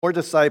more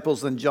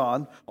disciples than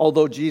John,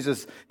 although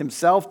Jesus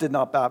himself did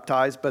not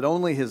baptize, but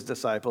only his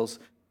disciples.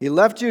 He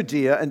left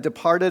Judea and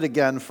departed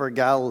again for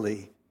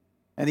Galilee,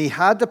 and he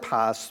had to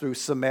pass through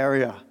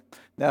Samaria.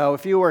 Now,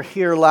 if you were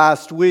here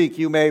last week,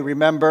 you may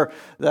remember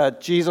that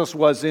Jesus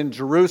was in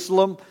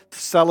Jerusalem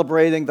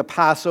celebrating the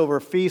Passover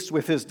feast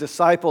with his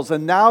disciples.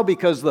 And now,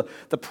 because the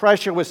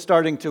pressure was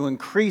starting to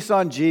increase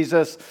on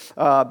Jesus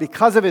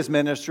because of his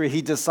ministry,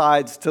 he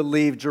decides to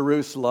leave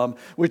Jerusalem,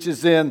 which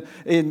is in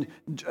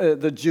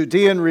the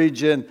Judean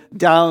region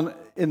down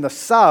in the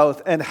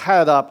south, and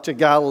head up to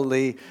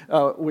Galilee,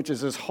 which is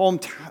his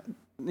hometown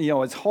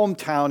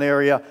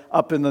area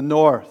up in the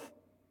north.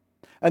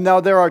 And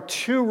now there are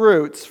two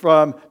routes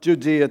from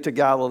Judea to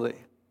Galilee.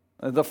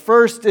 The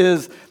first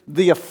is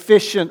the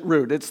efficient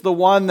route. It's the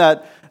one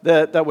that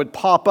would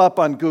pop up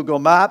on Google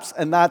Maps,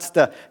 and that's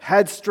to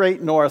head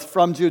straight north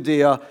from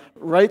Judea,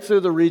 right through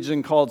the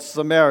region called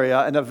Samaria,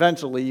 and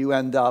eventually you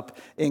end up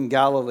in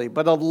Galilee.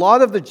 But a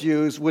lot of the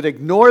Jews would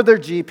ignore their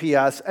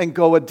GPS and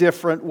go a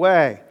different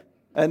way.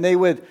 And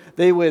what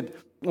they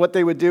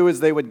would do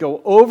is they would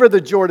go over the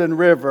Jordan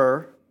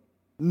River,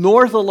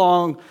 north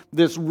along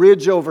this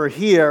ridge over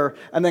here,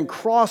 and then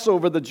cross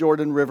over the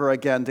Jordan River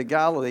again to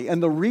Galilee.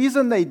 And the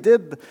reason they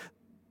did,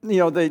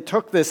 they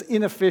took this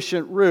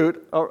inefficient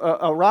route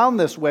around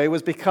this way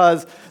was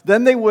because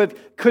then they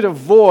could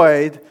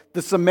avoid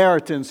the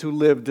Samaritans who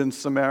lived in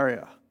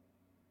Samaria.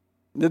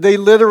 They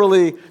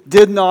literally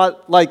did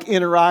not like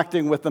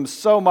interacting with them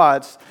so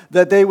much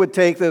that they would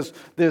take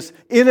this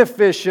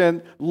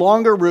inefficient,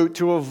 longer route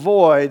to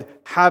avoid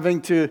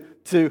having to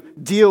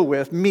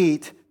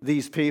meet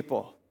these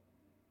people.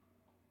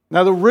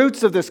 Now, the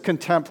roots of this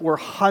contempt were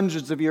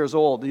hundreds of years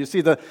old. You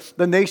see, the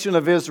nation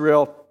of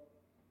Israel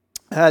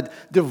had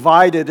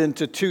divided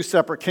into two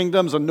separate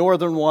kingdoms, a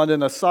northern one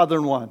and a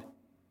southern one.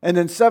 And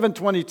in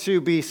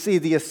 722 BC,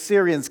 the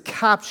Assyrians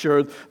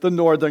captured the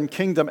northern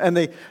kingdom. And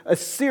the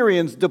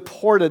Assyrians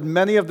deported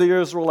many of the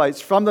Israelites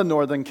from the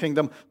northern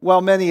kingdom,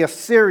 while many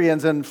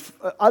Assyrians and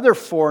other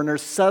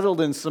foreigners settled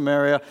in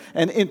Samaria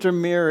and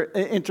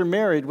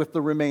intermarried with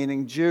the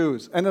remaining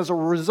Jews. And as a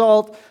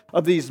result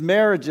of these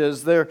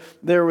marriages,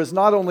 there was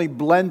not only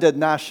blended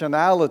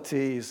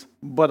nationalities,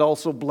 but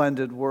also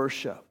blended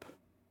worship.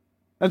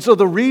 And so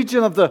the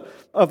region of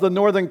the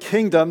northern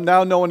kingdom,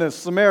 now known as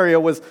Samaria,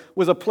 was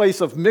a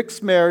place of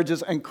mixed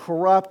marriages and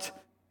corrupt,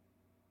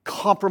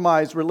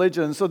 compromised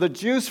religion. So the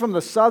Jews from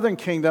the southern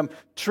kingdom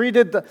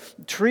treated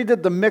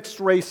the mixed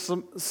race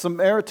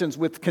Samaritans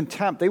with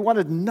contempt. They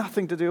wanted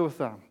nothing to do with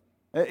them.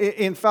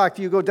 In fact,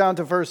 you go down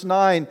to verse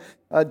 9,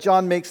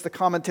 John makes the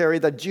commentary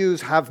that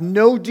Jews have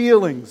no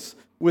dealings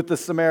with the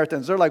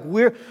Samaritans. They're like,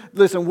 we're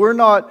just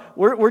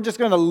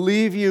going to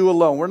leave you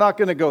alone. We're not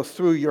going to go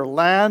through your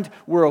land.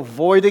 We're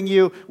avoiding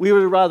you. We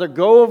would rather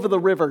go over the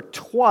river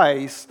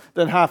twice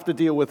than have to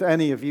deal with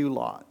any of you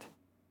lot.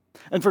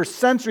 And for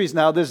centuries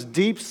now, this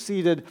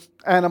deep-seated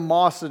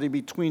animosity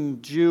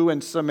between Jew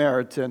and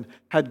Samaritan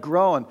had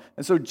grown.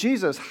 And so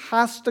Jesus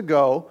has to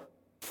go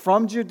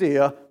from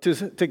Judea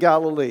to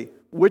Galilee.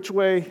 Which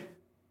way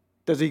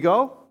does he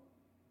go?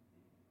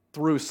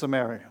 Through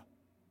Samaria.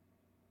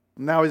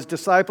 Now his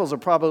disciples are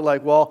probably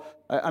like, well,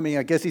 I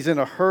guess he's in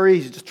a hurry.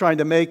 He's just trying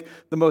to make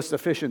the most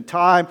efficient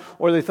time.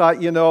 Or they thought,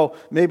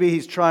 maybe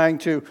he's trying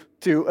to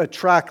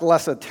attract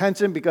less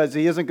attention because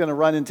he isn't going to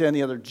run into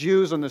any other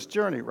Jews on this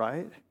journey,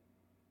 right?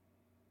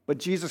 But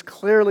Jesus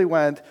clearly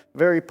went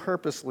very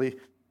purposely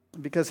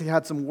because he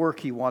had some work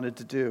he wanted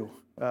to do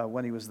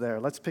when he was there.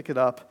 Let's pick it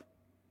up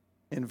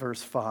in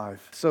verse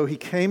 5. So he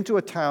came to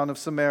a town of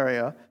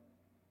Samaria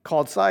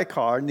called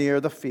Sychar, near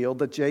the field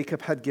that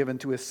Jacob had given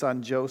to his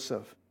son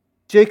Joseph.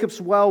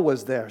 Jacob's well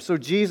was there. So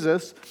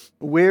Jesus,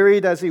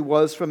 wearied as he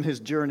was from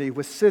his journey,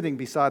 was sitting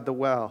beside the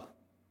well.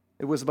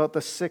 It was about the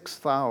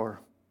 6th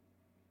hour.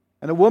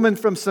 And a woman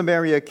from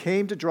Samaria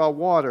came to draw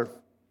water.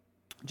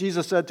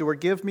 Jesus said to her,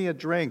 "Give me a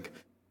drink,"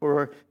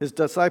 for his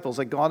disciples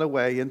had gone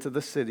away into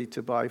the city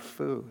to buy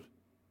food.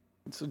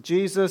 And so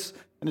Jesus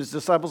and his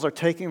disciples are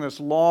taking this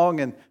long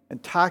and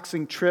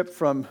taxing trip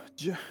from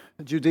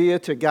Judea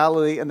to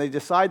Galilee, and they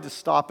decide to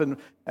stop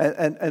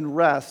and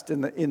rest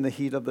in the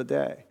heat of the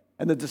day.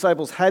 And the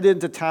disciples head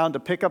into town to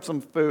pick up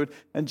some food,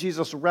 and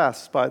Jesus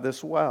rests by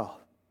this well.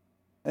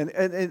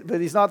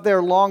 But he's not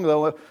there long,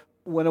 though,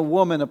 when a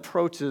woman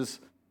approaches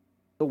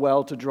the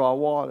well to draw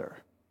water.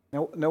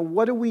 Now,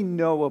 what do we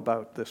know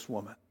about this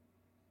woman?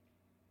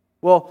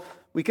 Well,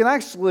 we can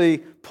actually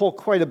pull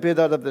quite a bit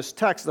out of this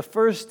text. The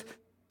first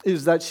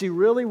is that she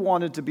really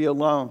wanted to be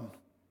alone.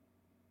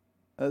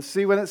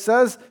 See, when it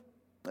says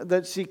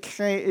that she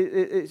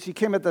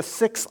came at the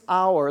 6th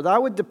hour,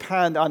 that would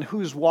depend on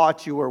whose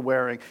watch you were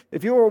wearing.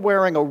 If you were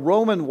wearing a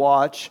Roman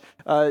watch,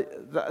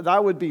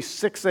 that would be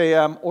 6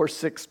 a.m. or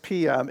 6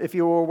 p.m. If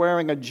you were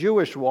wearing a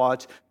Jewish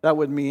watch, that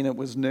would mean it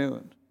was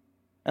noon.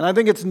 And I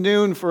think it's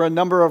noon for a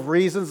number of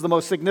reasons, the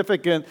most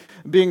significant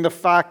being the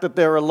fact that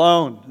they're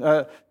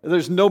alone.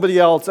 There's nobody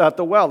else at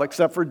the well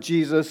except for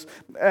Jesus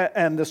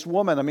and this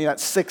woman. I mean, at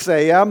 6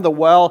 a.m., the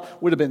well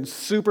would have been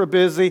super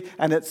busy,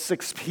 and at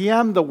 6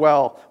 p.m., the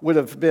well would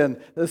have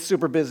been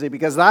super busy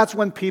because that's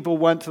when people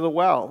went to the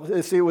well.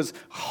 You see, it was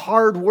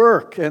hard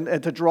work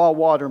and to draw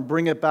water and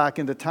bring it back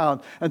into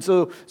town. And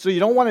so you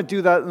don't want to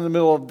do that in the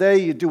middle of the day.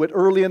 You do it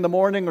early in the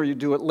morning or you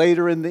do it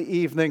later in the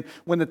evening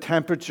when the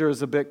temperature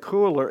is a bit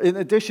cooler. In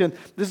addition,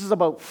 this is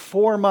about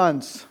 4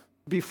 months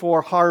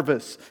before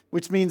harvest,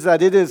 which means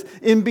that it is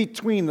in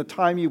between the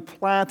time you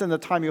plant and the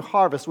time you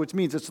harvest, which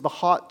means it's the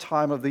hot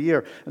time of the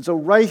year. And so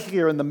right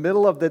here in the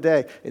middle of the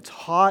day, it's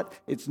hot,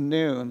 it's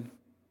noon,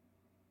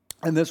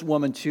 and this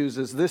woman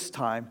chooses this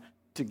time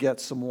to get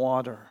some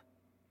water.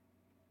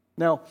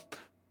 Now,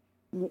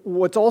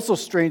 what's also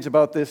strange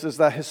about this is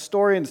that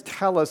historians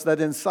tell us that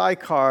in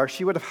Sychar,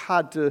 she would have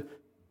had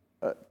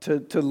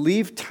to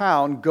leave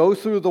town, go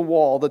through the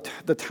wall,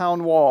 the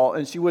town wall,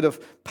 and she would have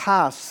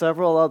passed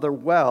several other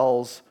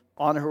wells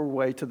on her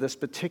way to this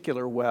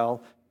particular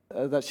well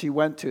that she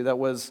went to that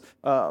was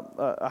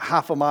a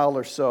half a mile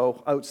or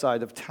so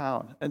outside of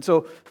town. And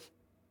so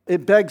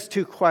it begs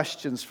two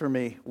questions for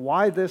me.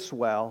 Why this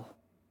well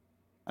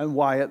and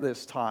why at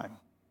this time?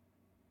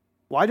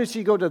 Why did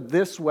she go to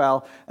this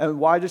well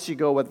and why did she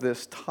go at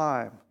this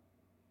time?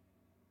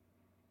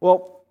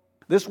 Well,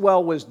 this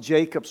well was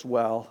Jacob's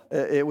well.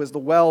 It was the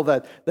well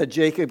that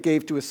Jacob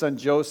gave to his son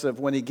Joseph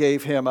when he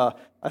gave him a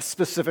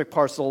specific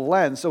parcel of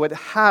land. So it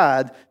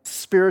had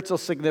spiritual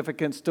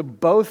significance to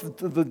both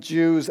the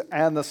Jews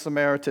and the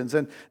Samaritans.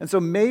 And so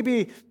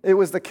maybe it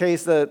was the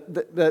case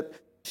that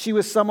she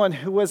was someone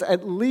who was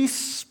at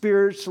least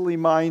spiritually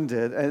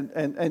minded.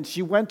 And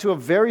she went to a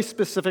very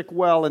specific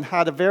well and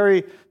had a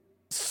very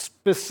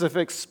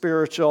specific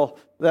spiritual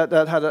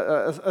that had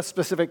a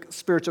specific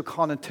spiritual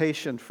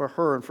connotation for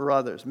her and for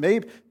others.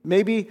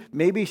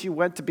 Maybe she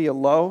went to be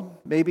alone.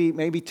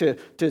 Maybe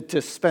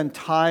to spend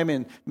time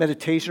in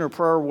meditation or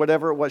prayer or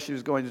whatever it was she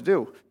was going to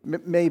do.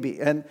 Maybe.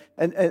 And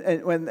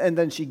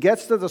then she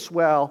gets to this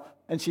well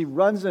and she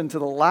runs into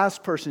the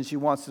last person she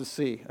wants to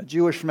see, a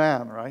Jewish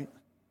man, right?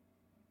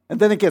 And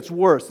then it gets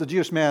worse. The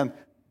Jewish man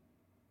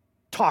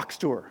talks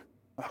to her.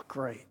 Oh,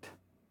 great.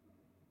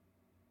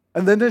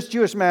 And then this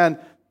Jewish man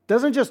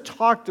doesn't just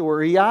talk to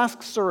her, he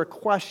asks her a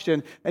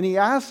question, and he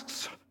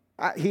asks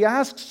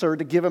her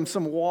to give him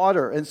some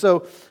water. And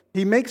so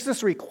he makes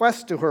this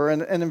request to her,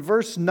 and in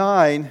verse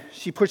 9,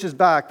 she pushes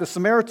back. The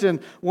Samaritan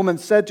woman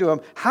said to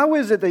him, "How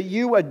is it that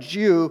you, a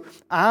Jew,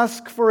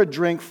 ask for a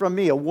drink from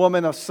me, a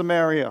woman of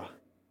Samaria?"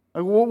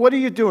 What are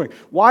you doing?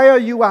 Why are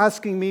you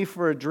asking me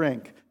for a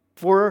drink?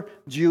 For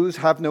Jews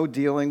have no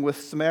dealing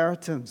with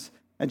Samaritans.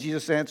 And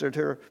Jesus answered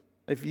her,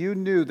 "If you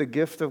knew the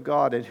gift of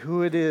God and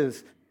who it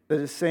is that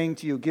is saying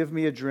to you, 'Give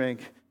me a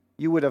drink,'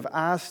 you would have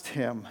asked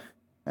him,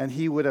 and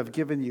he would have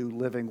given you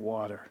living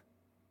water."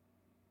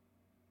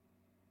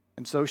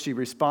 And so she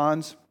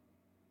responds,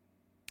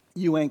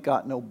 "You ain't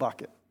got no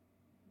bucket.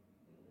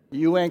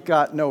 You ain't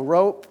got no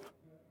rope.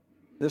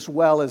 This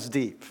well is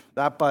deep."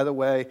 That, by the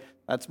way,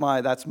 that's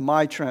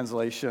my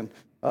translation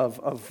of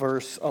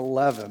verse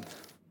 11.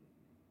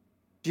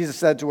 Jesus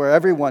said to her,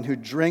 "Everyone who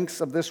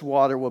drinks of this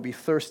water will be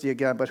thirsty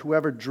again, but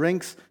whoever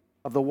drinks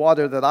of the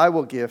water that I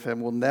will give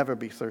him will never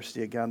be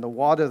thirsty again. The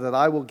water that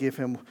I will give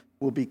him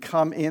will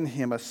become in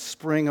him a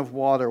spring of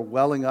water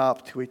welling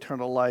up to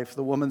eternal life."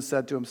 The woman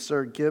said to him,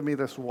 "Sir, give me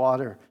this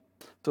water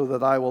so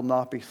that I will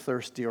not be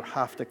thirsty or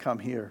have to come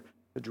here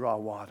to draw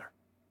water."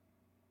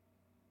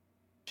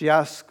 She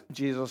asked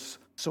Jesus,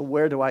 "So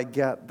where do I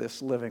get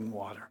this living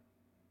water?"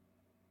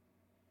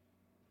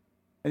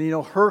 And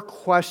her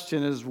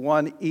question is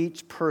one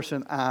each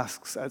person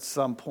asks at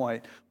some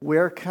point.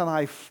 Where can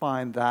I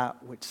find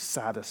that which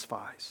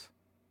satisfies?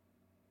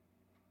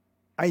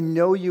 I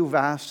know you've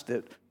asked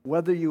it,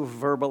 whether you've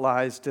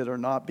verbalized it or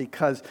not,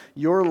 because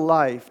your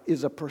life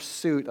is a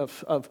pursuit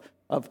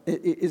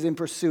is in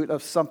pursuit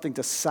of something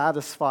to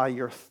satisfy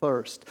your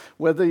thirst.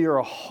 Whether you're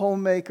a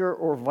homemaker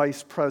or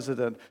vice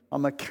president, a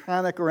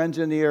mechanic or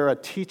engineer, a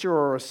teacher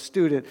or a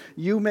student,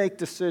 you make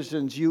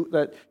decisions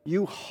that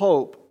you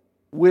hope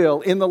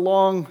will, in the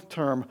long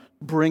term,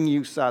 bring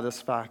you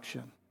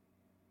satisfaction.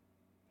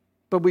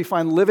 But we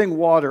find living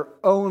water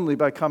only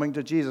by coming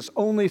to Jesus.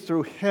 Only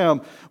through him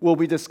will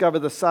we discover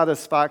the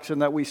satisfaction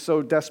that we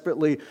so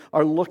desperately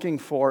are looking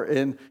for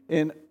in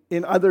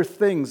other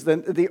things.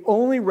 Then the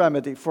only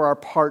remedy for our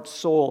parched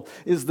soul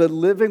is the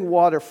living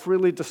water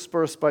freely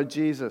dispersed by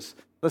Jesus.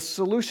 The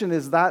solution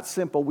is that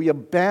simple. We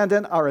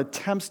abandon our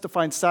attempts to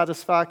find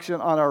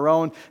satisfaction on our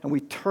own, and we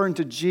turn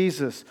to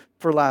Jesus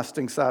for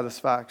lasting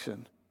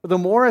satisfaction. But the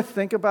more I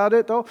think about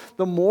it, though,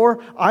 the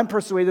more I'm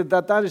persuaded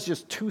that is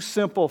just too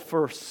simple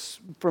for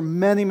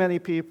many, many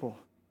people.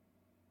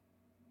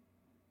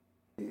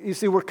 You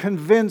see, we're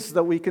convinced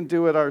that we can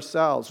do it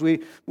ourselves. We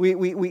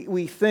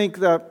think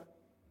that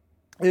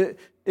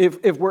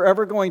if we're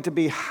ever going to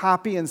be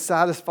happy and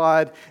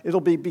satisfied, it'll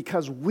be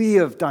because we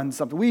have done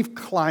something. We've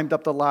climbed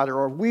up the ladder,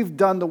 or we've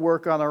done the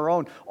work on our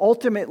own.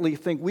 Ultimately,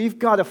 think we've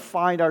got to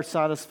find our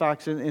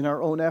satisfaction in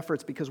our own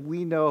efforts because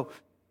we know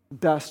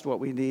best what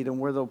we need and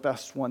we're the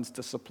best ones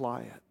to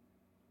supply it.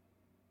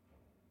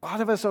 A lot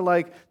of us are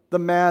like the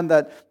man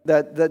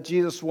that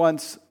Jesus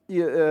once,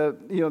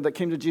 that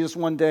came to Jesus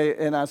one day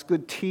and asked,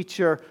 "Good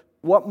teacher,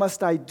 what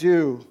must I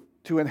do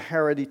to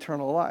inherit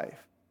eternal life?"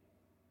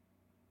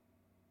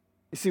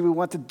 You see, we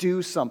want to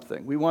do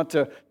something. We want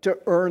to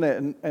earn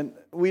it. And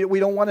we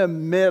don't want to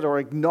admit or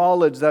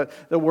acknowledge that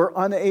we're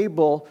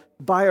unable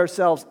by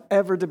ourselves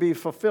ever to be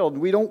fulfilled.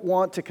 We don't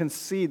want to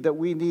concede that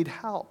we need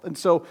help. And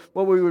so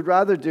what we would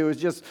rather do is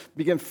just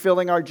begin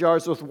filling our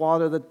jars with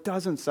water that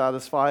doesn't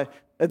satisfy,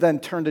 and then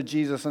turn to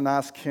Jesus and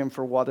ask him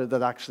for water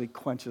that actually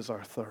quenches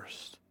our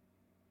thirst.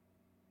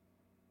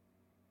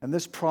 And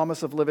this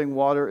promise of living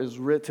water is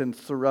written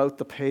throughout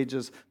the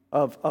pages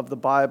of the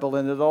Bible.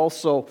 And it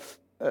also...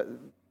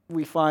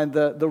 we find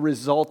the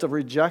result of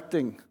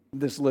rejecting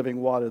this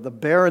living water, the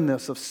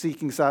barrenness of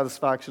seeking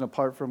satisfaction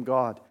apart from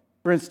God.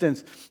 For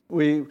instance,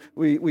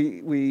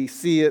 we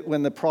see it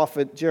when the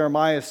prophet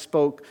Jeremiah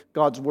spoke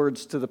God's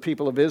words to the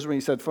people of Israel.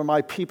 He said, "For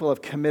my people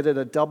have committed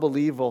a double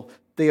evil.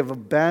 They have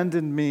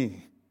abandoned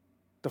me,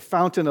 the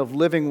fountain of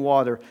living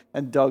water,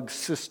 and dug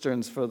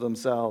cisterns for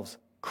themselves,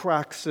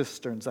 cracked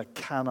cisterns that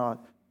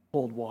cannot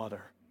hold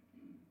water."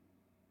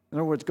 In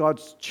other words,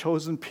 God's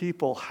chosen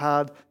people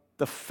had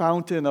the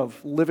fountain of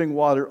living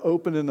water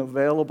open and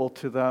available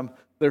to them.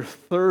 Their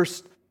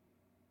thirst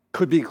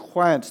could be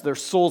quenched, their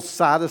souls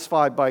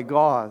satisfied by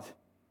God.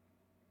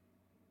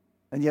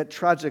 And yet,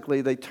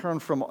 tragically, they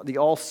turned from the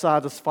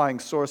all-satisfying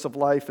source of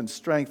life and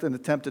strength and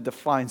attempted to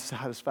find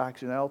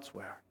satisfaction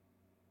elsewhere.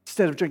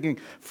 Instead of drinking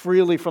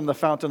freely from the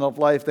fountain of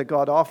life that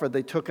God offered,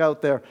 they took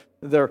out their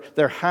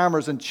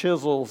hammers and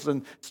chisels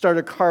and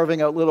started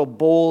carving out little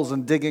bowls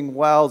and digging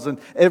wells.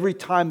 And every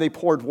time they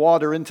poured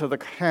water into the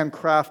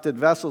handcrafted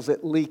vessels,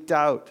 it leaked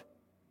out.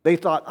 They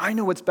thought, "I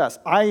know what's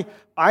best. I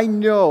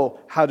know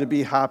how to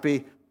be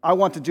happy. I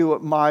want to do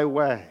it my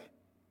way."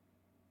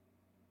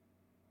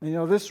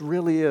 And this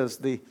really is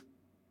the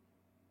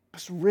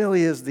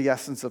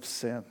essence of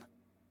sin.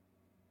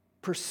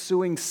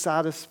 Pursuing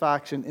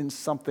satisfaction in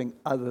something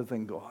other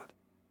than God.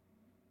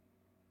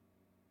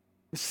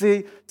 You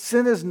see,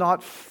 sin is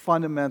not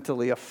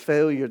fundamentally a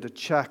failure to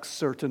check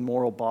certain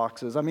moral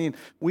boxes. I mean,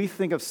 we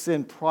think of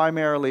sin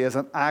primarily as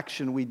an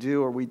action we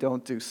do or we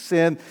don't do.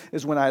 Sin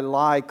is when I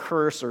lie,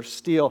 curse, or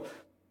steal.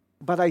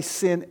 But I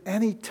sin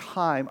any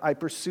time I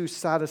pursue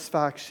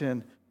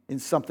satisfaction in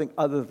something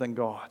other than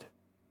God.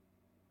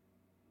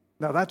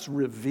 Now, that's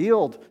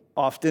revealed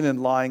often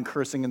in lying,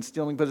 cursing, and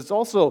stealing, but it's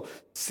also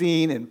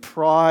seen in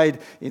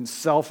pride, in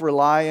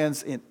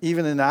self-reliance,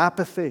 even in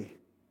apathy.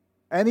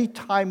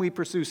 Anytime we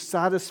pursue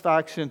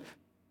satisfaction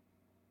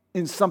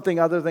in something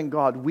other than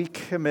God, we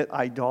commit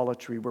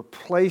idolatry. We're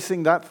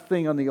placing that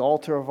thing on the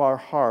altar of our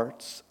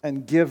hearts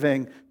and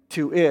giving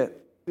to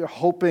it. We're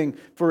hoping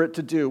for it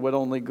to do what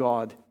only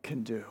God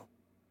can do.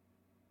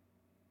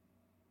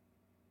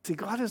 See,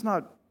 God is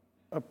not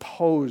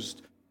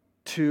opposed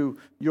to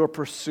your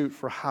pursuit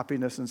for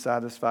happiness and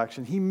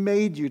satisfaction. He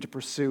made you to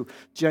pursue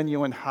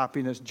genuine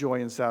happiness,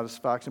 joy, and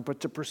satisfaction,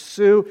 but to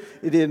pursue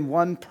it in the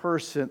one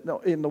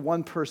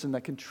person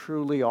that can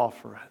truly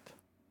offer it.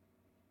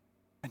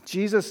 And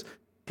Jesus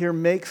here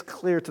makes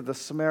clear to the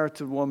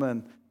Samaritan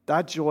woman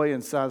that joy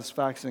and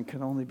satisfaction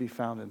can only be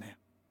found in him.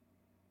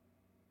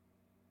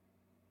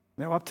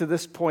 Now, up to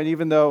this point,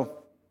 even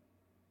though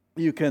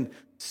you can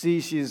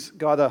see she's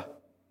got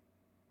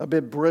a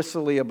bit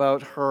bristly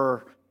about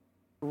her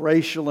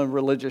racial and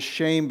religious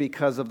shame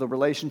because of the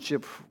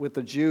relationship with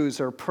the Jews,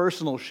 her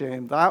personal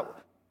shame,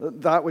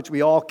 that which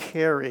we all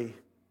carry,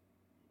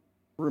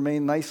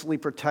 remain nicely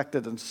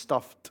protected and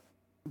stuffed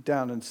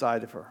down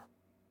inside of her.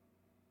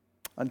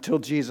 Until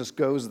Jesus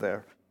goes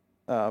there.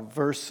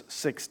 Verse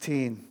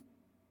 16,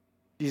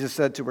 Jesus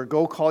said to her,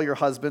 "Go call your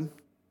husband."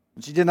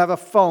 And she didn't have a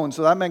phone,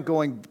 so that meant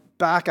going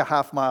back a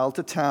half mile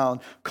to town.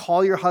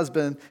 "Call your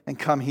husband and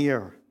come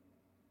here."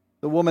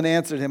 The woman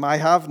answered him, "I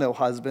have no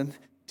husband."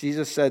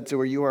 Jesus said to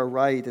her, "You are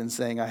right in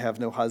saying, 'I have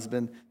no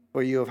husband,'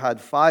 for you have had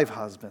 5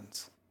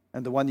 husbands,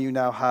 and the one you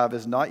now have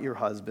is not your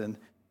husband,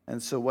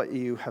 and so what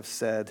you have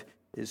said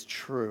is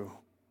true."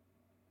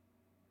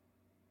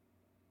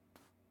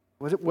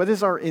 What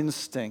is our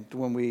instinct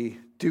when we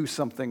do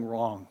something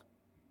wrong?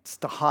 It's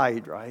to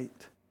hide, right?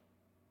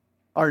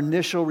 Our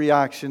initial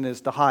reaction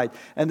is to hide.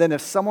 And then if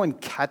someone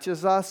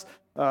catches us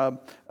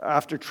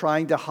after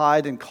trying to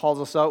hide and calls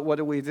us out, what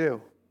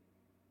do?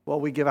 Well,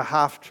 we give a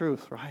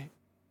half-truth, right?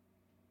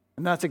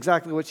 And that's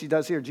exactly what she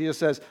does here. Jesus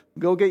says,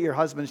 "Go get your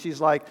husband."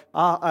 She's like,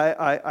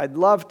 I'd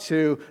love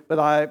to, but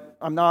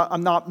I'm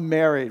not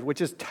married,"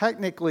 which is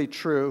technically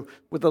true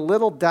with a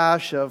little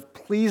dash of,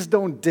 "Please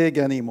don't dig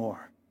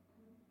anymore."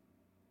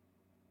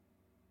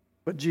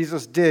 But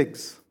Jesus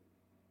digs.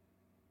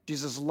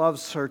 Jesus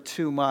loves her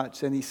too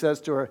much, and he says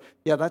to her,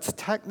 yeah, that's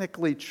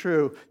technically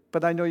true,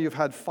 but I know you've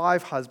had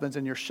 5 husbands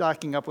and you're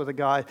shacking up with a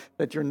guy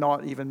that you're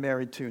not even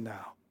married to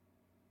now.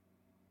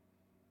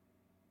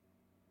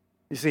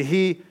 You see,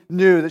 he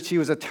knew that she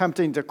was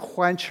attempting to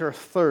quench her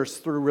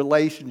thirst through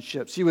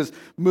relationships. She was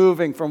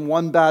moving from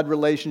one bad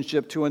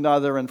relationship to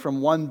another and from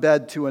one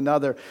bed to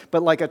another.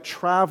 But like a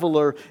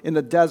traveler in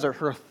the desert,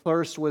 her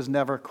thirst was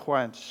never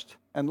quenched.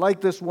 And like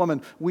this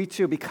woman, we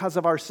too, because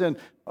of our sin,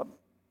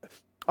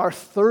 are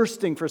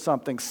thirsting for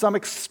something, some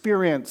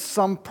experience,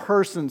 some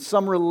person,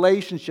 some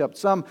relationship,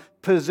 some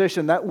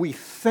position that we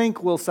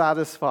think will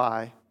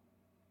satisfy.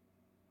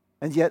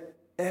 And yet,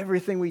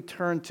 everything we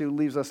turn to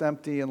leaves us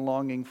empty and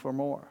longing for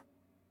more.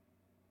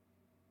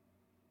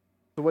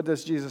 So what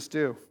does Jesus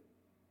do?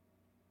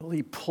 Well,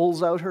 he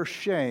pulls out her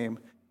shame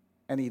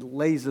and he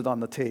lays it on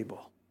the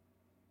table.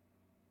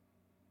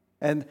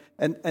 And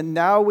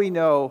now we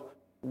know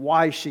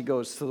why she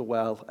goes to the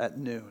well at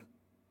noon.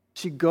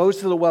 She goes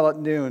to the well at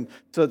noon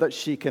so that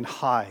she can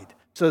hide,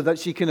 so that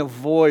she can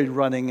avoid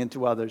running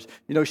into others.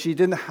 She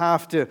didn't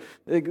have to,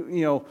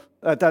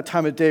 at that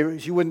time of day,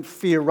 she wouldn't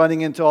fear running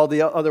into all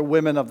the other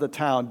women of the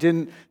town,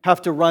 didn't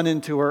have to run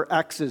into her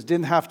exes,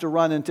 didn't have to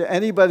run into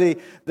anybody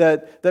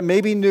that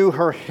maybe knew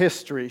her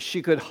history.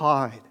 She could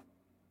hide.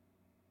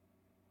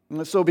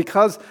 And so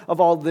because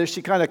of all this,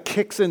 she kind of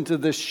kicks into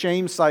this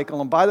shame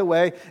cycle. And by the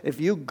way, if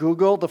you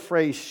Google the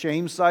phrase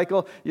shame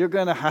cycle, you're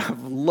going to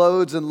have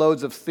loads and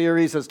loads of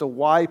theories as to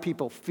why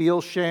people feel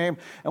shame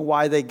and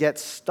why they get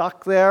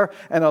stuck there,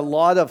 and a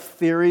lot of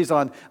theories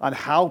on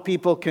how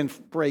people can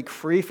break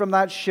free from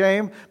that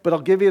shame. But I'll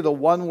give you the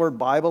one-word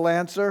Bible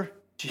answer: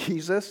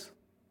 Jesus.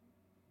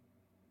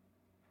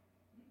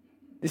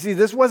 You see,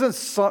 this wasn't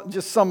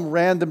just some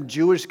random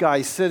Jewish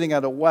guy sitting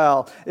at a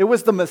well. It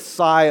was the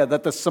Messiah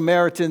that the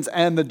Samaritans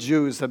and the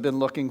Jews have been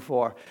looking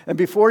for. And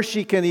before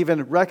she can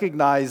even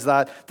recognize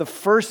that, the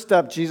first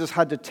step Jesus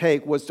had to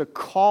take was to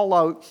call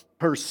out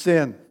her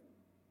sin.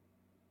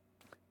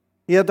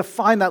 He had to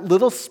find that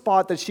little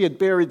spot that she had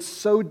buried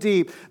so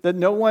deep that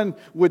no one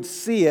would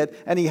see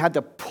it, and he had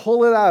to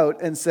pull it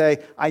out and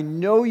say, I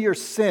know your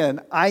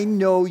sin, I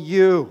know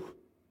you.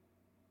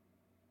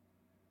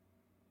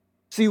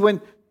 See,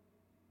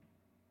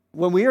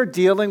 when we are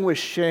dealing with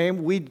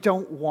shame, we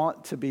don't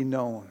want to be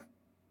known.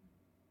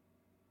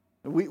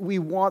 We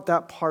want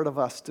that part of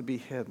us to be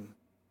hidden.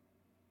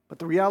 But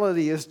the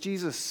reality is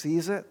Jesus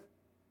sees it.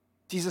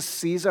 Jesus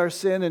sees our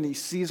sin, and he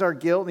sees our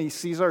guilt, and he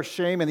sees our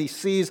shame, and he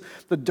sees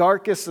the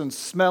darkest and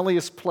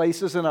smelliest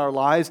places in our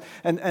lives.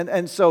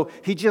 And so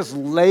he just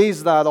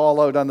lays that all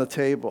out on the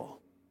table.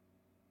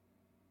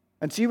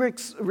 And she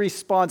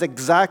responds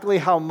exactly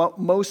how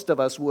most of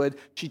us would.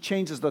 She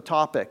changes the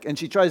topic, and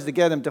she tries to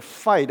get him to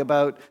fight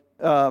about,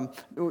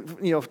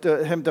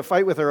 him to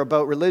fight with her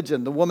about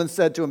religion. The woman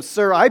said to him,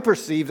 Sir, I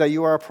perceive that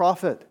you are a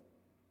prophet.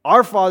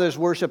 Our fathers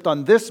worshipped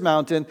on this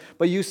mountain,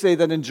 but you say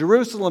that in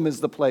Jerusalem is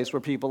the place where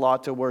people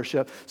ought to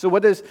worship. So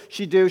what does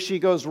she do? She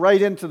goes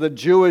right into the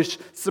Jewish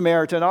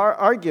Samaritan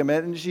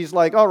argument, and she's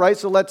like, all right,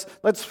 so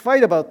let's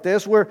fight about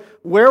this. Where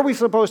are we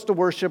supposed to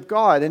worship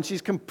God? And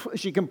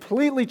she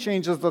completely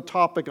changes the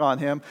topic on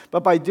him, but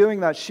by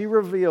doing that, she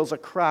reveals a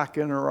crack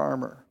in her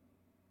armor.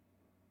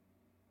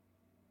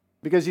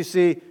 Because you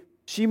see,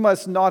 she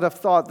must not have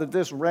thought that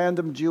this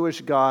random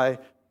Jewish guy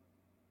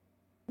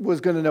was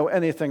going to know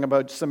anything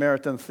about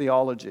Samaritan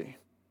theology.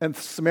 And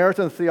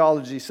Samaritan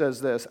theology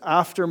says this: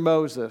 after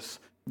Moses,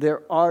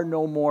 there are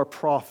no more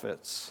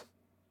prophets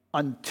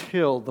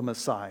until the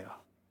Messiah.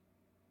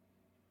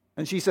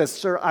 And she says,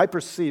 Sir, I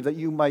perceive that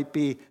you might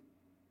be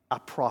a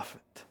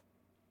prophet.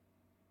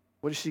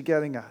 What is she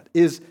getting at?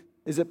 Is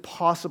it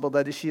possible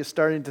that she is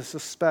starting to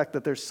suspect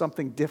that there's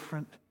something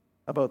different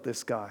about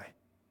this guy?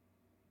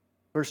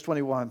 Verse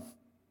 21,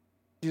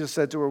 Jesus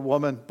said to her,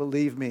 Woman,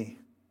 believe me,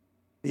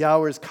 the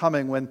hour is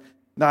coming when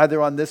neither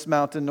on this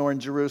mountain nor in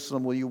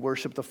Jerusalem will you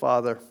worship the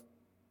Father.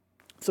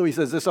 So he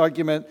says, this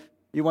argument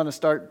you want to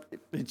start,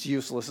 it's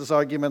useless. This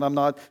argument, I'm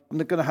not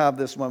going to have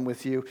this one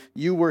with you.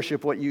 You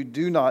worship what you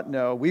do not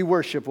know. We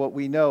worship what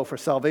we know, for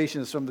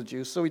salvation is from the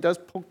Jews. So he does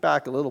poke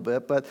back a little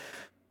bit, but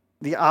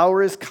the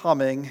hour is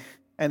coming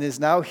and is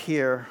now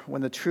here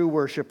when the true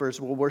worshipers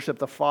will worship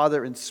the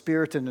Father in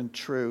spirit and in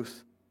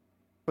truth.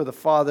 For the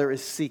Father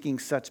is seeking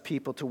such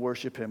people to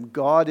worship him.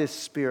 God is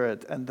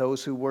spirit, and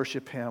those who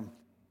worship him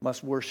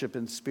must worship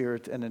in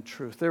spirit and in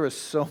truth. There is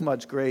so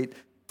much great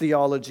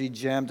theology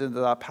jammed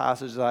into that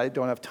passage that I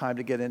don't have time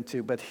to get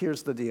into, but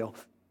here's the deal.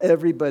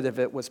 Every bit of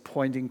it was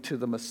pointing to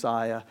the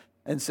Messiah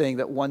and saying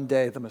that one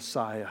day the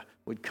Messiah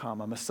would come,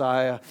 a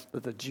Messiah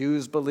that the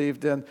Jews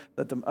believed in,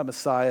 a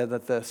Messiah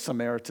that the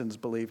Samaritans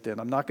believed in.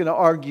 I'm not going to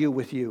argue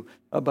with you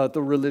about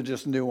the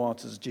religious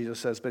nuances, Jesus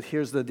says, but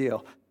here's the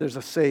deal. There's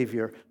a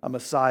Savior, a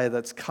Messiah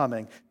that's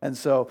coming. And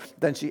so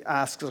then she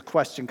asks a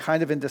question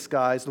kind of in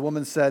disguise. The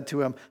woman said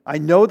to him, I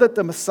know that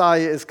the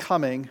Messiah is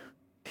coming,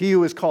 he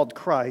who is called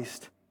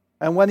Christ,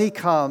 and when he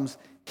comes,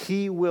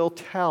 he will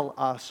tell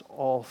us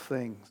all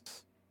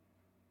things.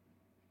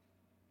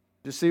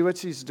 You see what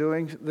she's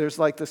doing? There's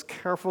like this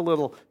careful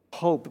little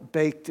hope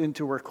baked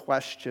into her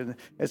question.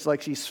 It's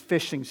like she's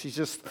fishing. She's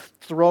just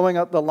throwing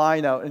out the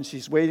line out, and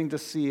she's waiting to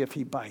see if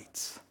he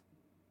bites.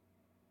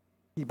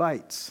 He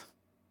bites.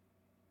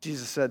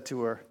 Jesus said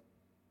to her,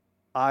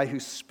 I who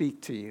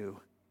speak to you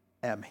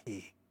am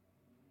he.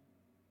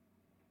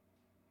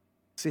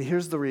 See,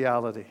 here's the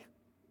reality.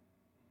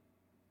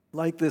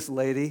 Like this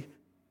lady,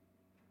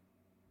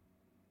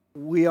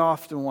 we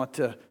often want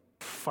to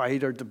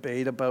fight or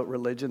debate about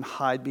religion,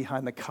 hide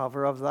behind the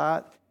cover of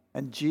that.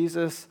 And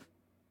Jesus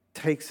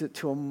takes it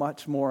to a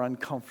much more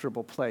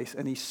uncomfortable place.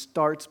 And he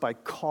starts by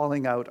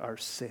calling out our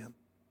sin.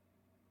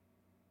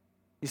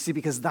 You see,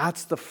 because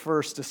that's the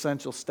first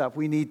essential step.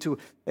 We need to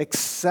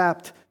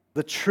accept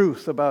the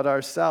truth about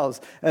ourselves.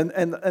 And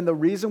the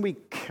reason we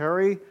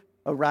carry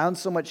around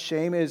so much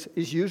shame is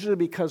usually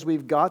because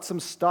we've got some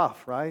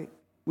stuff, right?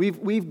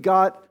 We've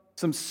got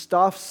some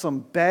stuff, some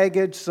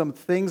baggage, some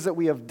things that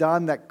we have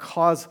done that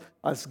cause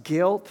us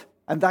guilt.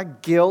 And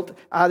that guilt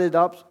adds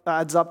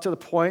up to the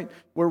point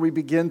where we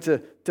begin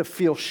to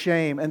feel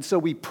shame. And so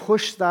we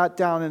push that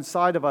down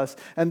inside of us.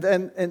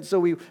 And so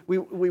we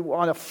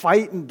want to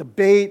fight and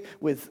debate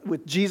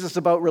with Jesus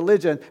about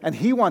religion. And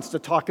he wants to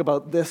talk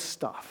about this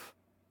stuff.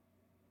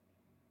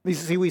 You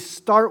see, we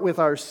start with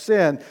our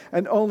sin,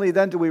 and only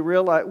then do we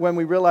realize, when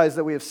we realize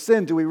that we have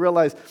sinned, do we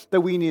realize that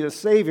we need a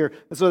Savior,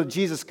 and so that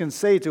Jesus can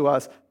say to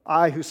us,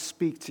 I who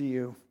speak to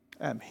you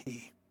am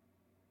he.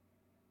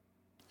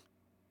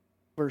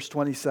 Verse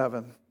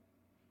 27.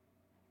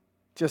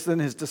 Just then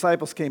his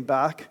disciples came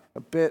back, a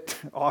bit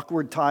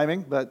awkward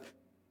timing, but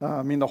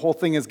the whole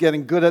thing is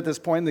getting good at this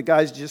point. The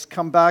guys just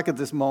come back at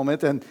this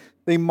moment, and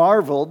they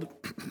marveled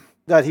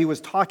that he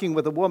was talking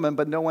with a woman,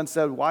 but no one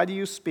said, why do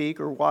you speak,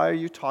 or why are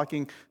you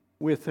talking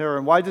with her?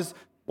 And why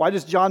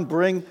does John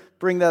bring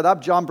that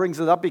up? John brings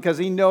it up because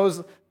he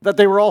knows that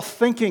they were all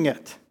thinking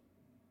it.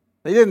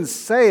 They didn't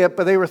say it,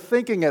 but they were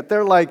thinking it.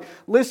 They're like,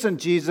 listen,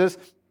 Jesus,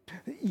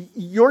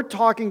 you're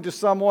talking to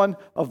someone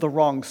of the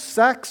wrong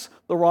sex,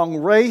 the wrong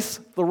race,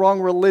 the wrong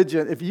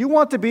religion. If you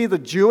want to be the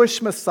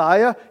Jewish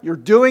Messiah, you're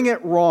doing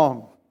it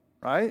wrong,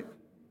 right?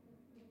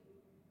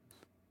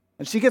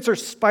 And she gets her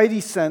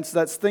spidey sense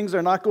that things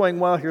are not going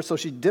well here, so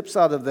she dips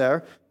out of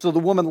there. So the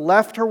woman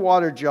left her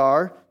water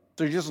jar,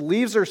 so she just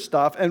leaves her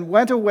stuff and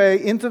went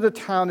away into the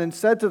town and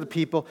said to the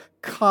people,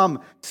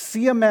 come,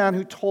 see a man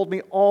who told me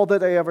all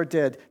that I ever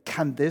did.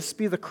 Can this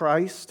be the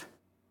Christ?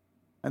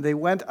 And they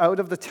went out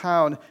of the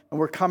town and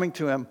were coming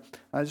to him.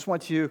 I just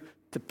want you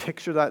to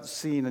picture that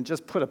scene and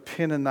just put a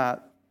pin in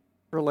that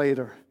for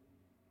later.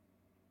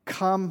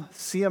 Come,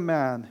 see a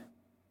man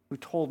who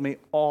told me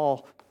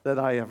all that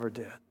I ever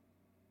did.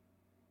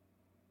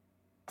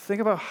 Think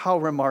about how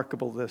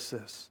remarkable this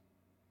is.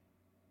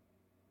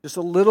 Just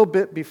a little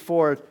bit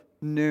before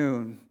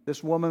noon,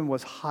 this woman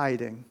was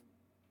hiding,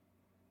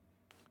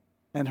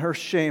 and her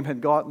shame had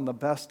gotten the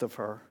best of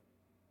her.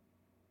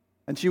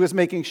 And she was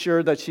making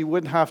sure that she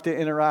wouldn't have to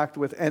interact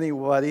with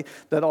anybody,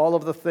 that all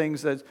of the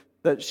things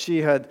that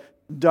she had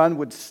done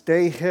would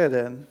stay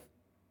hidden.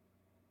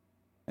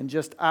 And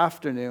just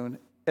afternoon,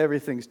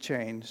 everything's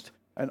changed.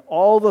 And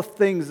all the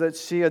things that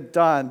she had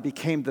done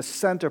became the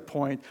center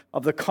point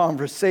of the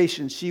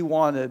conversation she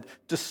wanted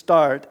to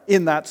start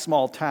in that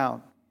small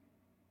town.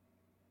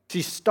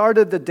 She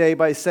started the day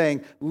by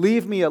saying,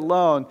 leave me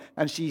alone.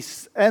 And she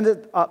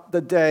ended up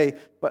the day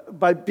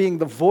by being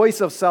the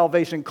voice of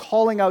salvation,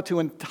 calling out to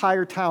an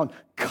entire town,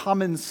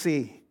 come and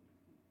see.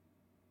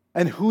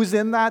 And who's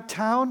in that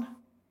town?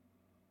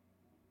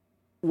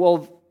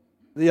 Well,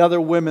 the other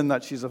women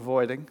that she's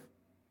avoiding,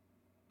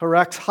 her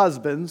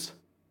ex-husbands,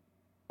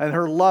 and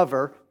her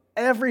lover,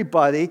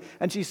 everybody,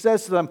 and she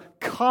says to them,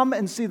 come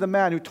and see the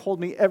man who told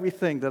me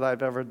everything that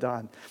I've ever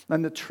done.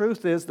 And the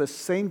truth is, the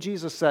same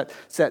Jesus that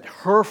set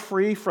her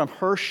free from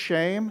her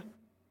shame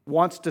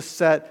wants to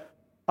set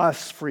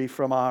us free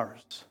from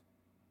ours.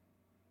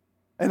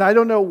 And I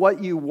don't know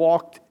what you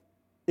walked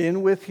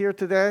in with here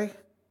today.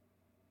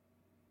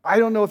 I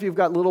don't know if you've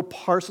got little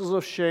parcels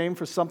of shame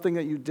for something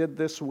that you did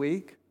this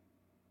week.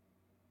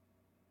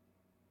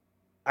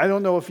 I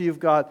don't know if you've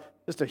got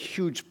just a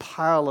huge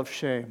pile of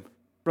shame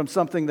from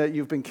something that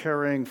you've been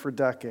carrying for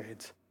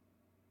decades.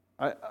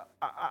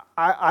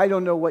 I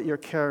don't know what you're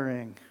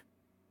carrying.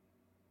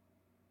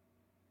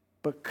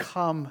 But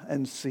come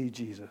and see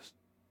Jesus.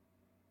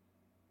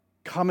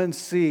 Come and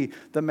see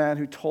the man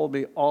who told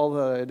me all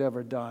that I'd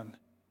ever done.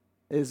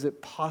 Is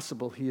it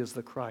possible he is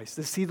the Christ?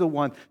 Is he the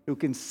one who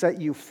can set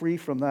you free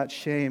from that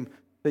shame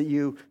that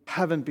you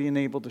haven't been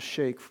able to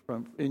shake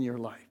from in your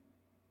life?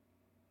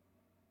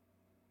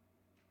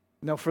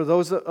 Now, for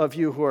those of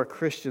you who are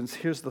Christians,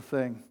 here's the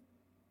thing.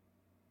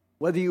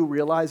 Whether you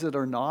realize it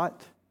or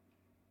not,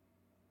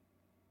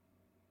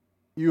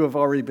 you have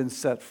already been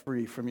set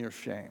free from your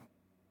shame.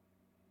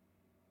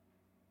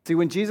 See,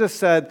 when Jesus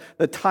said,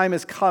 the time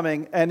is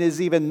coming and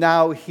is even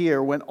now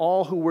here, when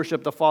all who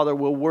worship the Father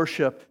will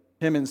worship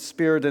him in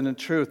spirit and in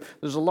truth.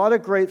 There's a lot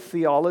of great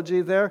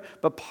theology there,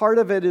 but part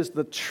of it is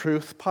the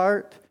truth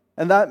part.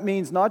 And that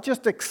means not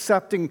just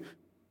accepting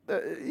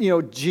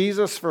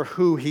Jesus for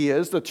who he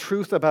is, the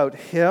truth about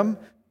him,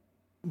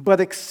 but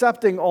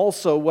accepting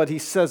also what he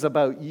says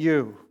about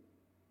you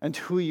and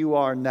who you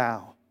are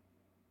now.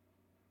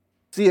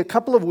 See, a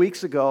couple of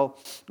weeks ago,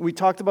 we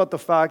talked about the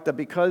fact that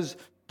because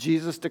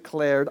Jesus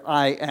declared,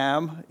 I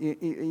am,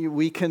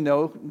 we can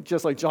know,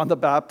 just like John the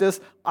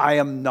Baptist, I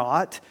am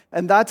not.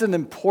 And that's an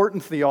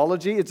important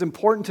theology. It's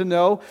important to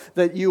know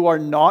that you are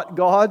not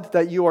God,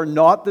 that you are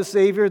not the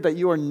Savior, that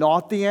you are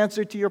not the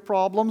answer to your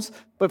problems.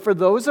 But for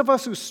those of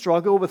us who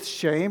struggle with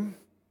shame,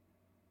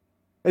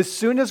 as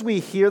soon as we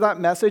hear that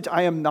message,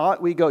 I am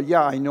not, we go,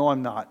 yeah, I know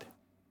I'm not.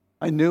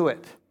 I knew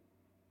it.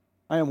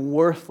 I am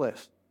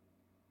worthless.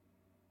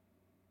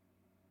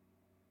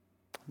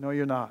 No,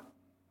 you're not.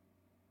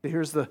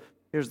 Here's the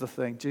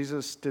thing.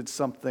 Jesus did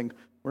something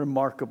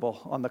remarkable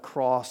on the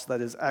cross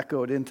that is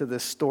echoed into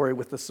this story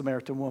with the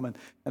Samaritan woman.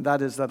 And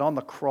that is that on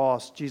the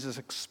cross, Jesus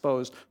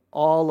exposed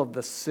all of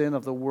the sin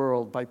of the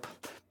world by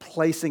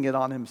placing it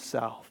on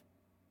himself.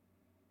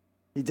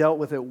 He dealt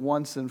with it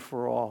once and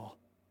for all.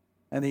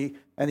 And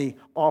he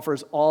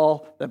offers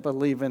all that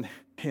believe in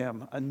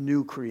him a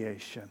new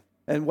creation.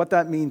 And what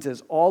that means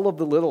is all of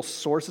the little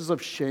sources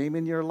of shame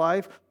in your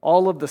life,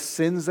 all of the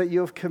sins that you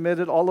have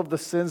committed, all of the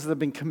sins that have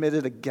been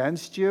committed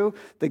against you,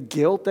 the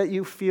guilt that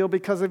you feel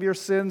because of your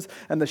sins,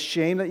 and the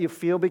shame that you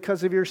feel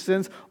because of your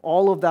sins,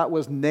 all of that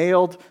was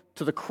nailed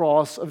to the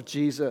cross of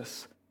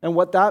Jesus. And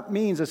what that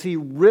means is he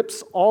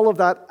rips all of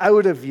that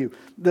out of you.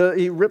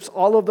 He rips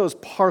all of those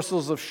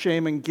parcels of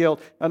shame and guilt,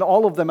 and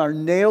all of them are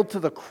nailed to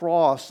the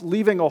cross,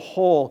 leaving a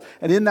hole.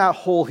 And in that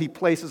hole, he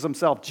places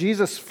himself.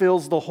 Jesus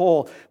fills the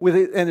hole with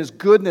it, and his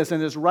goodness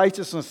and his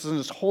righteousness and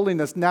his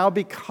holiness now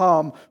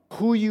become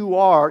who you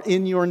are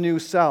in your new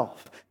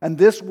self. And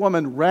this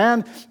woman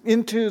ran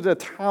into the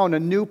town a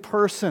new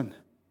person.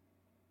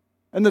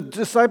 And the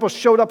disciples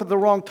showed up at the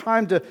wrong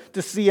time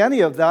to see any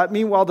of that.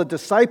 Meanwhile, the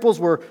disciples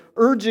were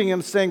urging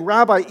him, saying,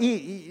 Rabbi,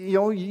 eat.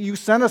 You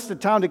sent us to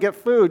town to get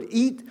food.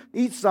 Eat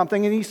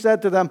something. And he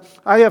said to them,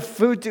 I have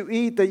food to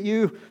eat that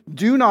you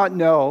do not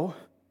know.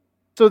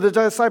 So the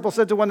disciples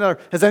said to one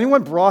another, has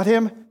anyone brought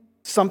him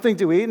something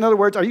to eat? In other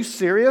words, are you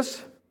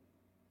serious?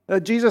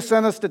 Jesus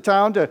sent us to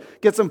town to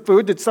get some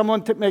food. Did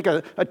someone make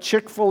a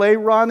Chick-fil-A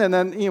run and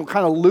then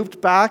kind of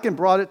looped back and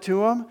brought it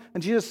to him?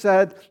 And Jesus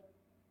said,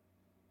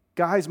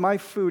 guys, my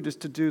food is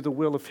to do the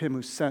will of him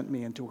who sent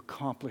me and to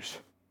accomplish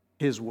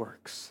his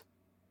works.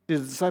 The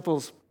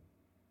disciples,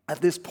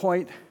 at this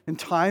point in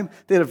time,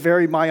 they had a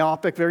very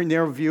myopic, very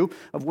narrow view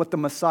of what the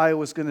Messiah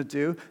was going to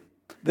do.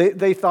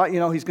 They thought,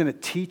 he's going to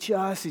teach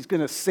us, he's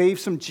going to save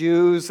some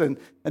Jews, and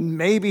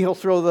maybe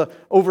he'll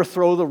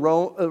overthrow the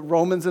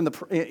Romans in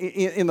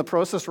the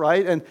process,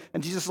 right? And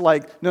Jesus is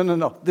like,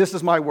 no, this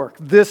is my work.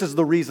 This is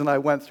the reason I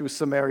went through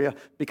Samaria,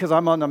 because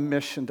I'm on a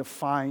mission to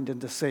find and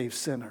to save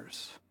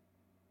sinners.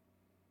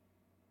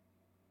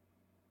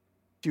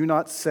 Do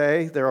not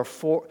say, there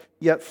are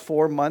yet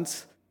 4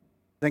 months,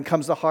 then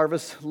comes the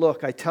harvest.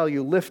 Look, I tell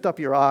you, lift up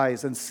your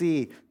eyes and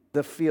see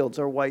the fields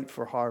are white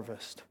for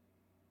harvest.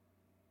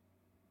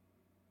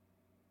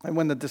 And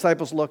when the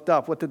disciples looked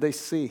up, what did they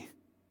see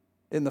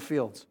in the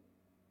fields?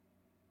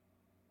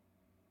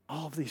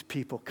 All of these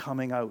people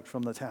coming out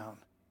from the town.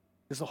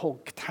 There's a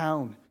whole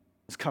town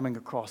is coming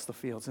across the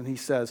fields. And he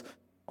says,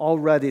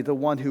 already the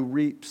one who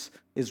reaps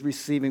is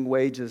receiving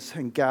wages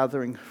and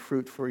gathering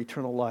fruit for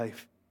eternal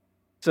life,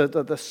 so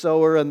that the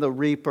sower and the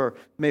reaper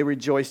may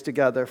rejoice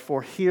together.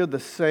 For here the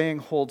saying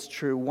holds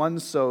true, one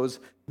sows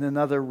and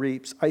another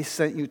reaps. I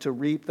sent you to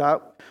reap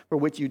that for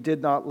which you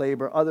did not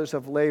labor. Others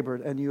have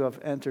labored, and you have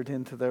entered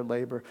into their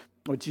labor.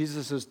 What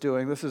Jesus is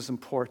doing, this is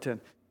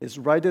important, is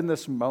right in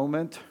this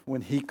moment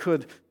when he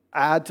could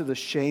add to the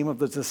shame of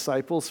the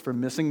disciples for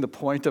missing the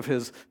point of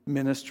his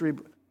ministry,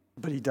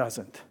 but he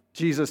doesn't.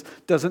 Jesus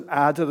doesn't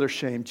add to their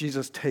shame.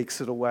 Jesus takes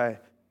it away.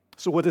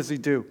 So what does he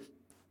do?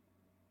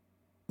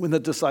 When the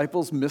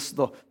disciples missed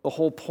the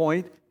whole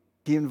point,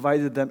 he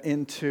invited them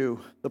into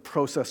the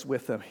process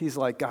with him. He's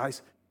like,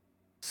 guys,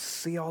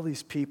 see all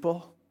these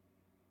people?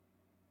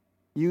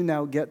 You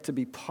now get to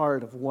be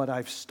part of what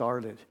I've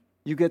started.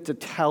 You get to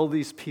tell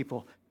these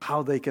people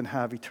how they can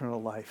have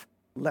eternal life.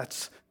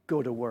 Let's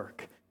go to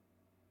work.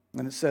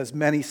 And it says,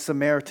 many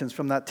Samaritans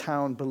from that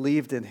town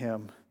believed in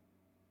him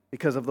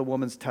because of the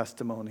woman's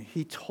testimony.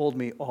 He told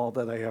me all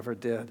that I ever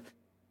did.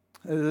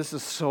 This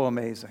is so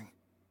amazing.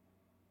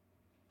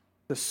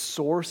 The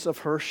source of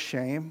her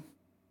shame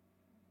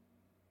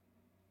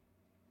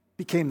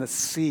became the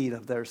seed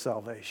of their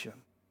salvation.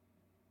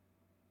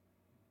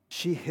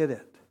 She hid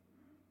it.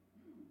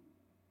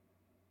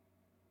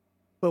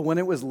 But when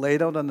it was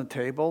laid out on the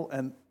table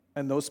and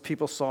those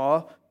people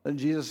saw that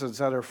Jesus had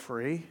set her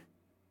free,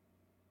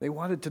 they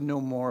wanted to know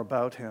more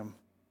about him.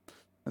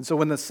 And so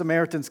when the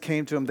Samaritans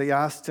came to him, they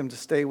asked him to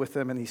stay with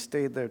them, and he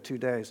stayed there 2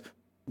 days.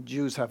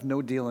 Jews have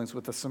no dealings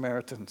with the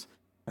Samaritans.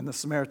 And the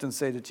Samaritans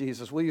say to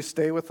Jesus, will you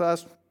stay with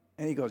us?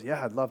 And he goes,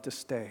 yeah, I'd love to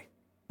stay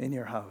in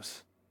your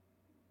house.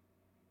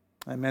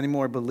 And many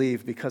more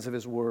believed because of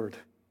his word.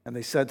 And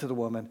they said to the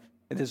woman,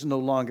 it is no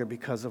longer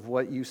because of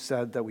what you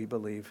said that we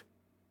believe,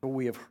 for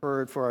we have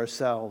heard for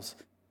ourselves,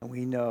 and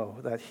we know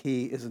that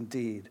he is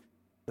indeed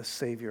the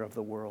Savior of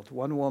the world.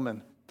 One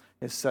woman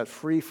is set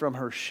free from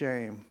her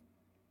shame,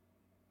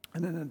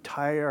 and an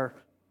entire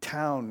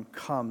town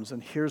comes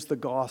and hears the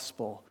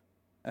gospel,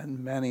 and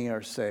many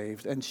are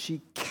saved. And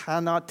she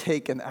cannot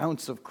take an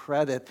ounce of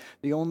credit.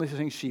 The only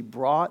thing she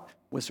brought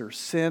was her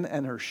sin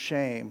and her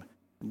shame,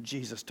 and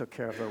Jesus took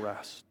care of the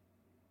rest.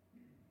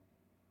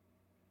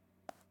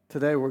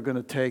 Today we're going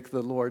to take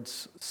the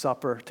Lord's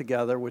Supper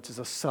together, which is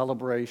a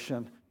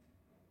celebration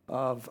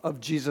of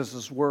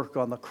Jesus' work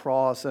on the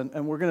cross.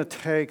 And we're going to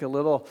take a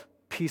little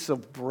piece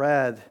of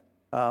bread,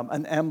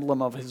 an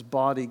emblem of his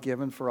body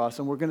given for us.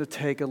 And we're going to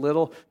take a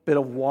little bit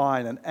of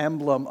wine, an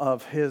emblem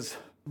of his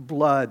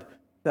blood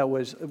that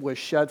was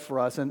shed for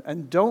us.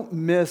 And don't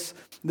miss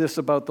this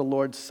about the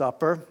Lord's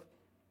Supper.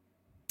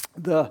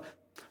 The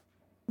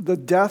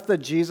death that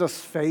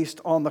Jesus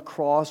faced on the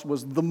cross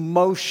was the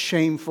most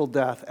shameful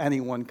death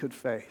anyone could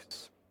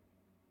face.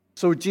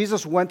 So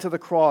Jesus went to the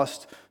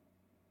cross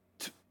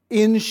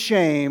in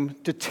shame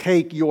to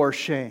take your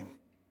shame.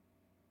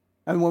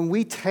 And when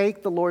we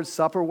take the Lord's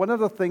Supper, one of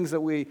the things that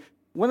we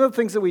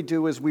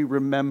do is we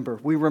remember.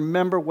 We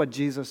remember what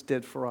Jesus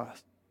did for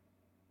us.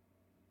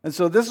 And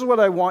so this is what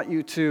I want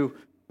you to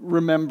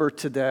remember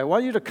today. I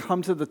want you to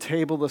come to the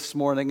table this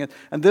morning.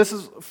 And this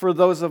is for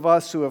those of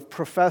us who have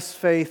professed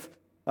faith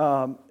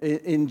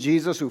in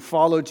Jesus, who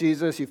follow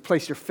Jesus. You've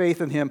placed your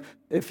faith in him.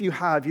 If you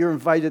have, you're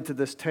invited to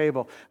this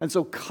table. And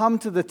so come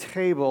to the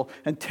table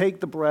and take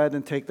the bread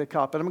and take the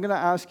cup. And I'm going to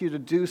ask you to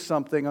do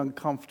something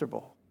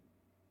uncomfortable.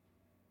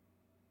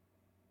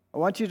 I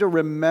want you to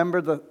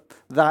remember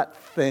that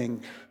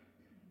thing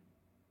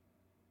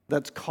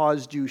that's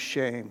caused you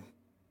shame,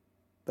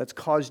 that's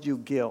caused you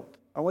guilt.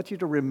 I want you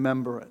to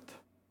remember it.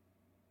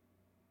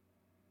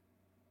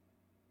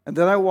 And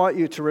then I want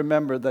you to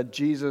remember that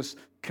Jesus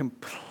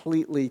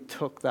completely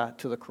took that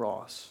to the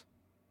cross,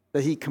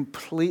 that he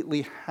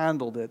completely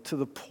handled it to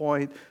the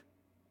point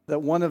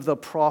that one of the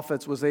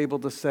prophets was able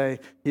to say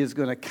he is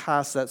going to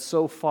cast that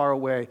so far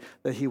away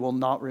that he will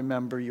not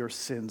remember your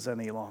sins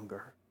any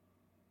longer.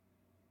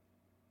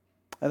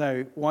 And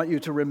I want you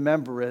to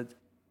remember it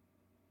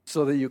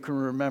so that you can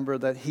remember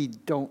that he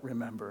don't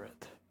remember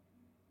it.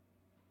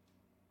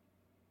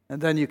 And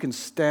then you can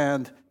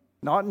stand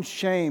not in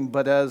shame,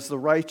 but as the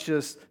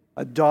righteous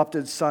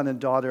adopted son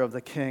and daughter of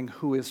the King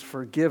who is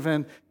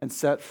forgiven and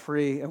set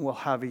free and will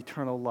have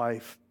eternal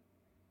life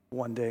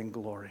one day in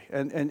glory.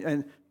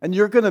 And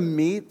you're going to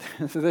meet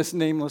this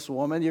nameless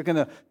woman. You're going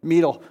to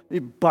meet a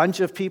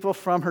bunch of people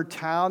from her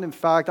town. In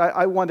fact,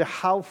 I wonder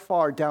how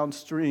far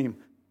downstream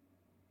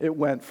it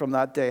went from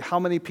that day. How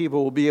many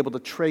people will be able to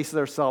trace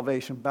their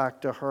salvation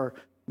back to her?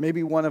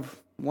 Maybe one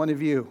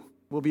of you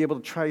will be able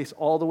to trace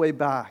all the way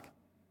back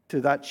to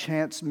that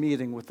chance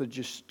meeting with the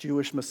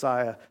Jewish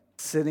Messiah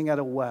sitting at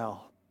a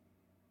well,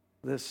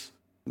 this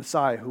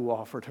Messiah who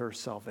offered her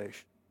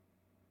salvation.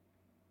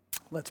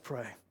 Let's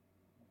pray.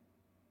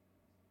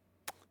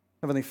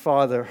 Heavenly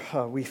Father,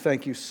 we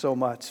thank you so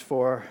much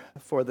for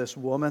this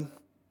woman.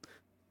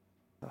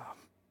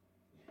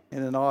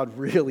 In an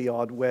really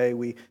odd way,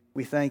 we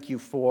thank you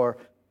for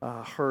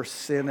her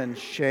sin and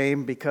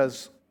shame,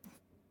 because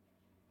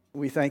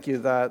we thank you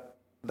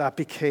that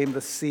became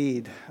the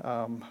seed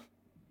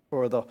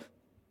for the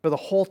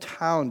whole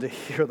town to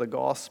hear the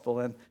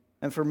gospel.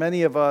 And for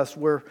many of us,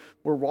 we're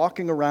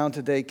walking around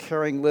today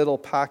carrying little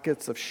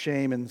packets of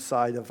shame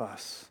inside of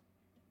us.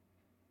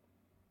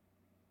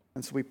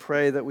 And so we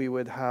pray that we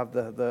would have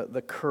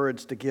the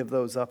courage to give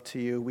those up to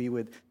you.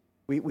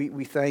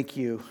 We thank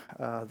you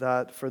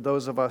that for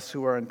those of us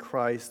who are in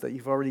Christ, that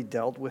you've already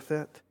dealt with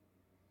it,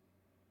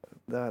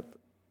 that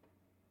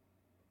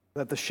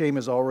the shame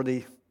is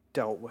already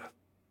dealt with.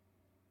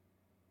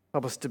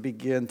 Help us to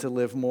begin to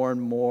live more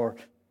and more,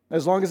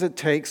 as long as it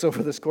takes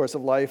over this course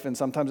of life, and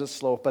sometimes it's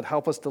slow, but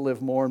help us to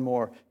live more and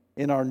more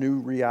in our new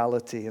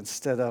reality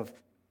instead of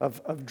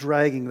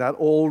dragging that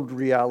old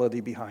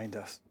reality behind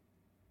us.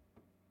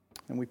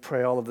 And we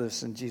pray all of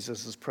this in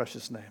Jesus'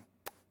 precious name.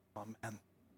 Amen.